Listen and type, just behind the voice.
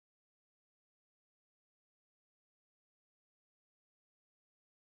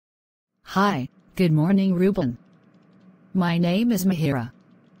Hi, good morning Ruben. My name is Mihira.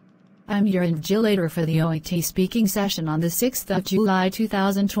 I'm your invigilator for the OET-speaking session on the 6th of July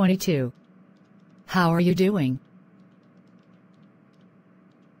 2022. How are you doing?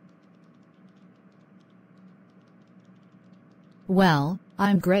 Well,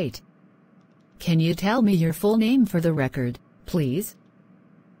 I'm great. Can you tell me your full name for the record, please?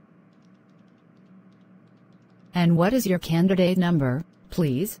 And what is your candidate number,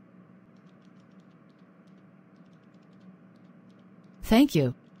 please? Thank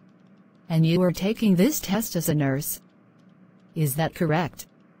you. And you are taking this test as a nurse? Is that correct?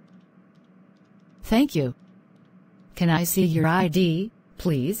 Thank you. Can I see your ID,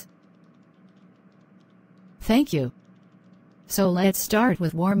 please? Thank you. So let's start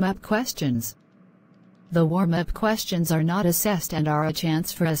with warm-up questions. The warm-up questions are not assessed and are a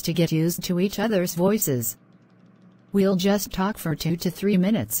chance for us to get used to each other's voices. We'll just talk for 2 to 3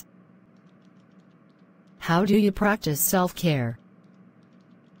 minutes. How do you practice self-care?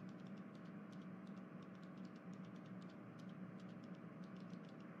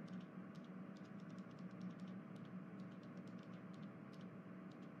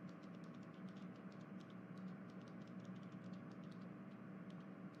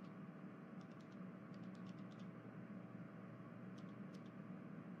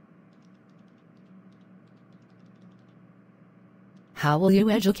 How will you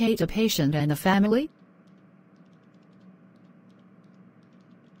educate a patient and a family?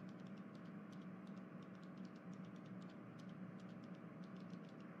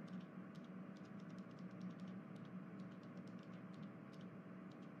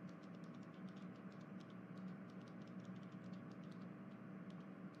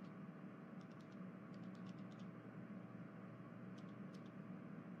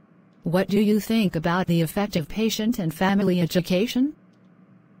 What do you think about the effective patient and family education?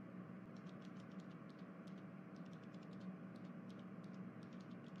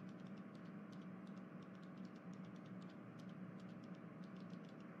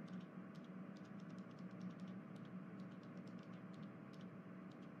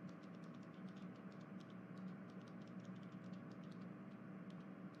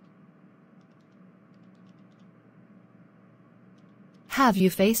 Have you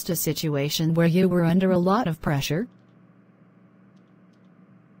faced a situation where you were under a lot of pressure?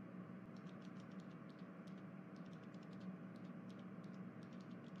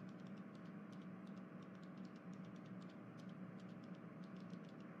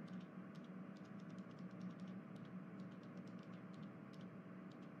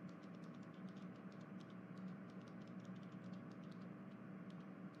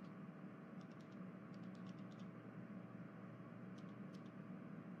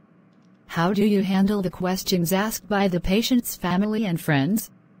 How do you handle the questions asked by the patient's family and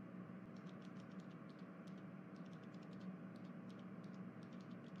friends?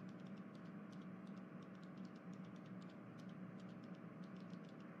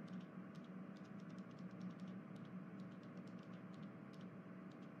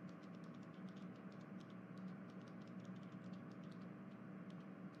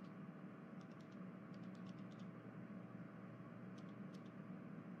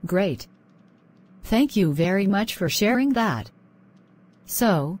 Great. Thank you very much for sharing that.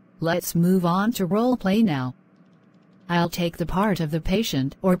 So, let's move on to role play now. I'll take the part of the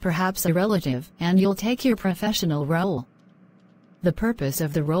patient or perhaps a relative, and you'll take your professional role. The purpose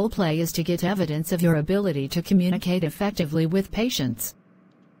of the role play is to get evidence of your ability to communicate effectively with patients.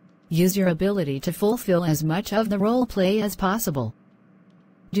 Use your ability to fulfill as much of the role play as possible.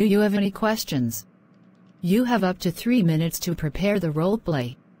 Do you have any questions? You have up to 3 minutes to prepare the role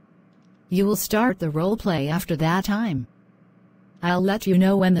play. You will start the role play after that time. I'll let you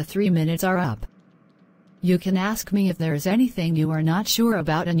know when the 3 minutes are up. You can ask me if there's anything you are not sure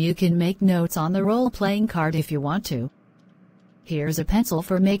about, and you can make notes on the role-playing card if you want to. Here's a pencil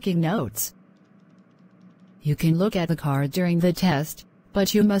for making notes. You can look at the card during the test,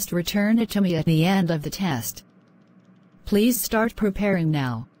 but you must return it to me at the end of the test. Please start preparing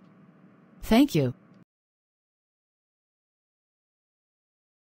now. Thank you.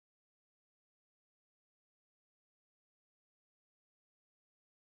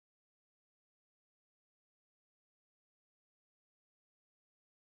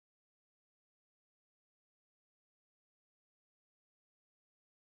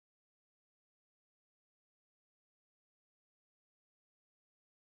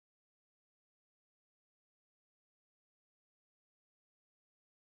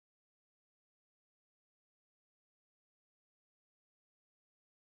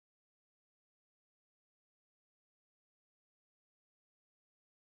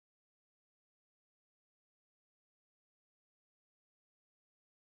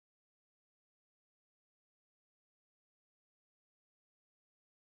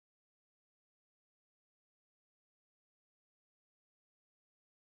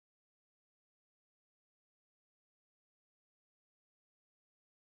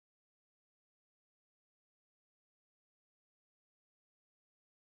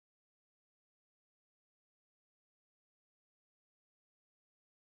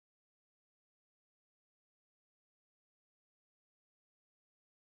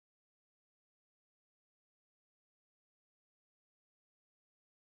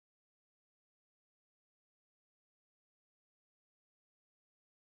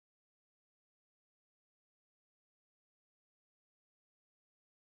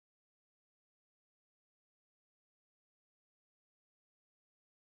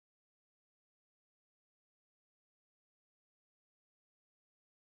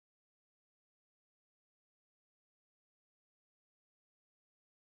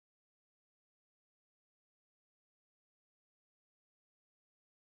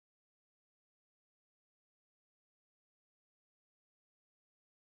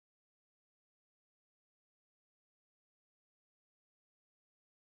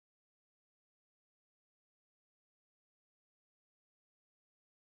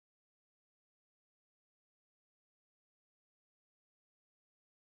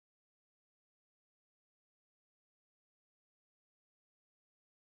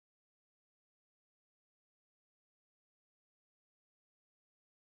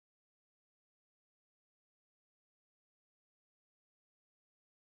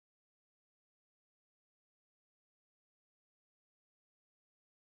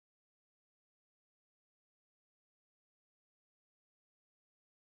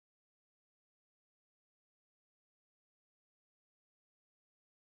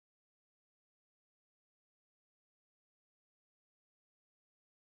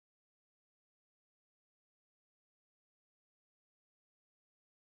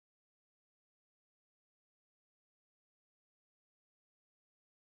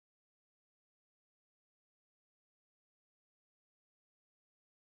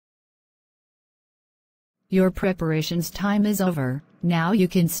 Your preparations time is over, now you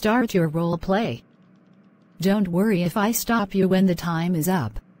can start your role play. Don't worry if I stop you when the time is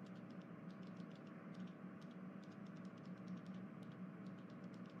up.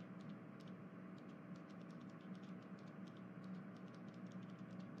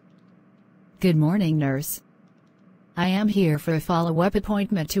 Good morning, nurse. I am here for a follow-up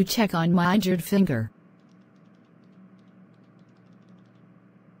appointment to check on my injured finger.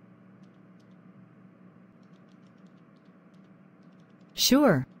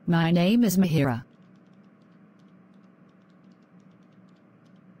 Sure, my name is Mihira.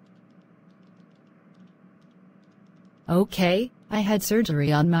 Okay, I had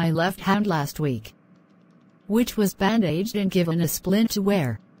surgery on my left hand last week, which was bandaged and given a splint to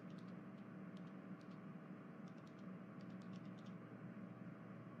wear.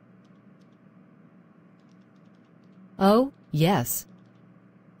 Oh, yes.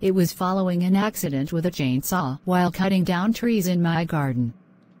 It was following an accident with a chainsaw while cutting down trees in my garden.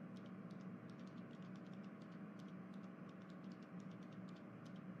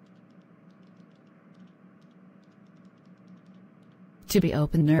 To be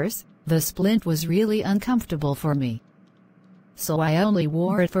open, nurse, the splint was really uncomfortable for me, so I only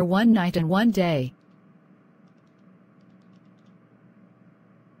wore it for one night and one day.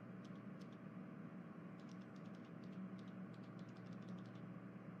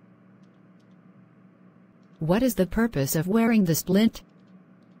 What is the purpose of wearing the splint?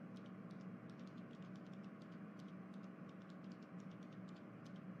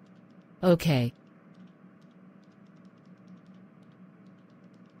 Okay.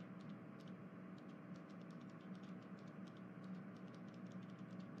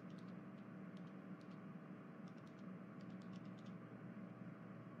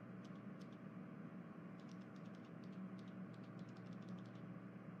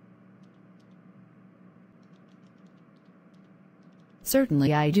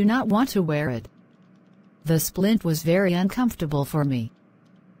 Certainly I do not want to wear it. The splint was very uncomfortable for me.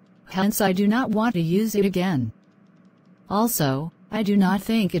 Hence I do not want to use it again. Also, I do not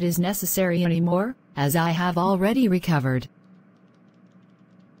think it is necessary anymore, as I have already recovered.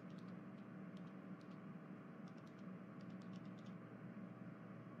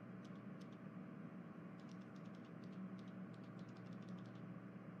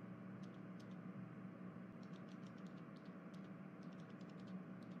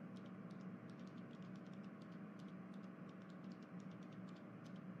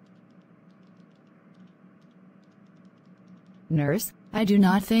 Nurse, I do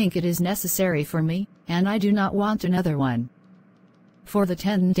not think it is necessary for me, and I do not want another one. For the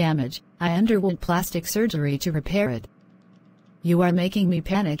tendon damage, I underwent plastic surgery to repair it. You are making me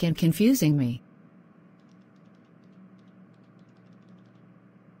panic and confusing me.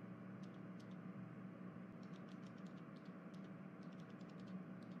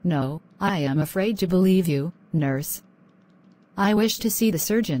 No, I am afraid to believe you, nurse. I wish to see the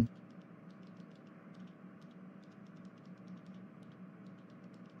surgeon.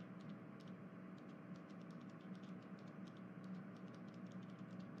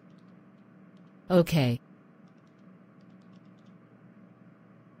 Okay.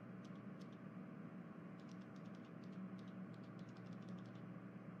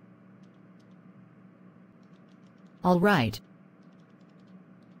 All right.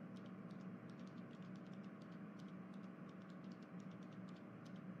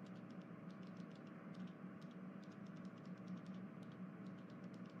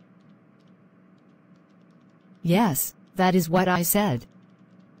 Yes, that is what I said.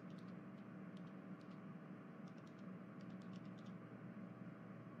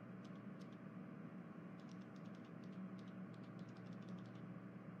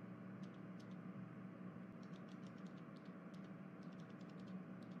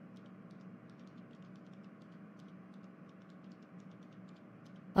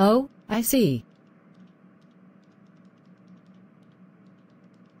 Oh, I see.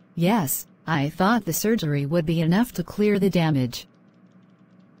 Yes, I thought the surgery would be enough to clear the damage.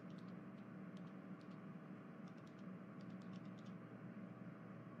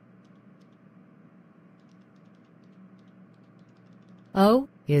 Oh,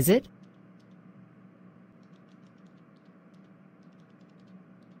 is it?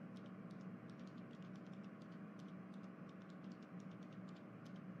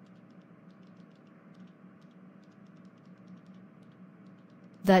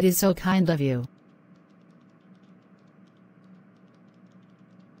 That is so kind of you.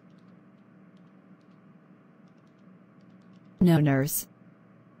 No, nurse.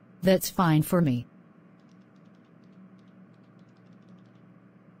 That's fine for me.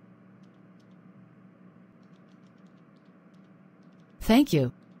 Thank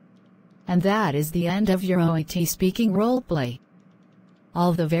you. And that is the end of your OET speaking roleplay.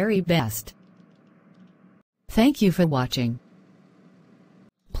 All the very best. Thank you for watching.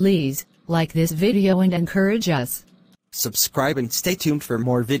 Please like this video and encourage us. Subscribe and stay tuned for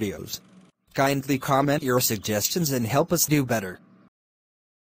more videos. Kindly comment your suggestions and help us do better.